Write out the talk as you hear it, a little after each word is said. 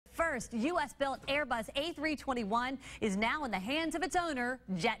first U.S.-built Airbus A321 is now in the hands of its owner,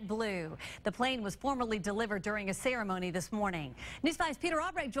 JetBlue. The plane was formally delivered during a ceremony this morning. News 5's Peter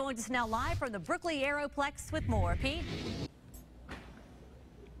Albrecht joins us now live from the Brooklyn Aeroplex with more. Pete?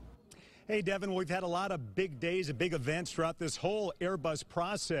 Hey, Devin, we've had a lot of big days and big events throughout this whole Airbus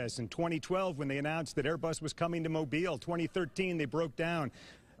process. In 2012, when they announced that Airbus was coming to Mobile, 2013, they broke ground.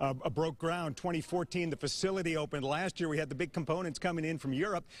 2014, the facility opened. Last year, we had the big components coming in from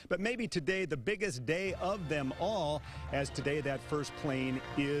Europe. But maybe today, the biggest day of them all, as today that first plane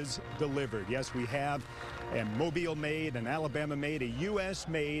is delivered. Yes, we have a Mobile-made, an Alabama-made, a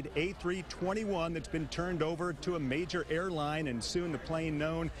U.S.-made A321 that's been turned over to a major airline, and soon the plane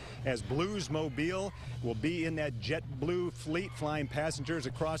known as Blues Mobile will be in that JetBlue fleet, flying passengers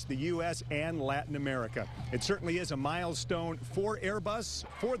across the U.S. and Latin America. It certainly is a milestone for Airbus,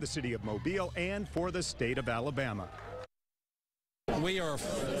 for the city of Mobile, and for the state of Alabama. We have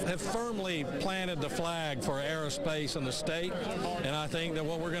firmly planted the flag for aerospace in the state, and I think that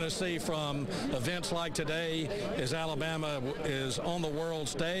what we're going to see from events like today is Alabama is on the world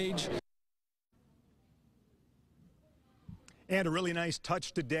stage. And a really nice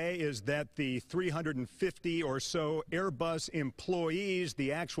touch today is that the 350 or so Airbus employees,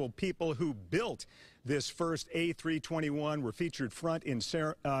 the actual people who built this first A321, were featured front and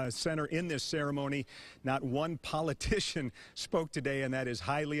center in this ceremony. Not one politician spoke today, and that is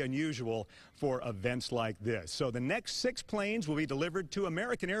highly unusual for events like this. So the next 6 planes will be delivered to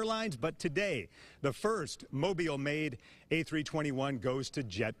American Airlines, but today, the first Mobile-made A321 goes to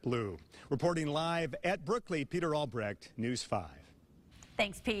JetBlue. Reporting live at Brooklyn, Peter Albrecht, News 5.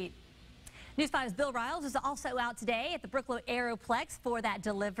 Thanks, Pete. News 5's Bill Riles is also out today at the Brooklyn Aeroplex for that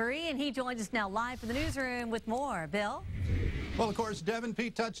delivery, and he joins us now live from the newsroom with more. Bill? Well, of course, Devin,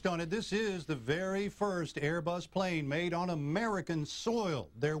 Pete touched on it. This is the very first Airbus plane made on American soil.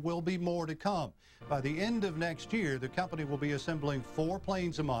 There will be more to come. By the end of next year, the company will be assembling 4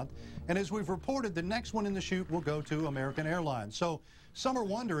 planes a month, and as we've reported, the next one in the chute will go to American Airlines. So some are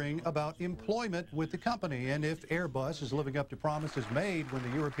wondering about employment with the company and if Airbus is living up to promises made when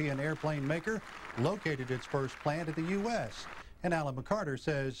the European airplane maker located its first plant in the U.S. And Alan McCarter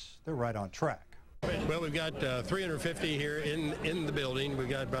says they're right on track. Well, we've got 350 here in the building. We've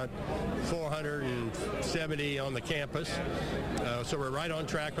got about 470 on the campus. So we're right on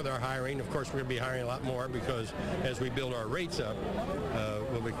track with our hiring. Of course, we're going to be hiring a lot more because as we build our rates up,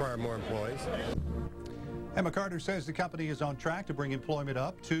 we'll require more employees. And McCarter says the company is on track to bring employment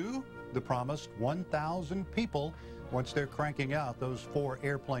up to the promised 1,000 people once they're cranking out those 4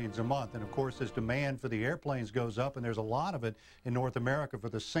 airplanes a month. And of course, as demand for the airplanes goes up, and there's a lot of it in North America for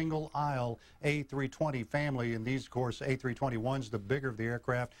the single-aisle A320 family, and these, of course, A321's the bigger of the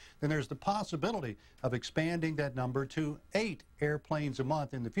aircraft, then there's the possibility of expanding that number to 8 airplanes a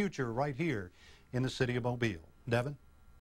month in the future right here in the city of Mobile. Devin?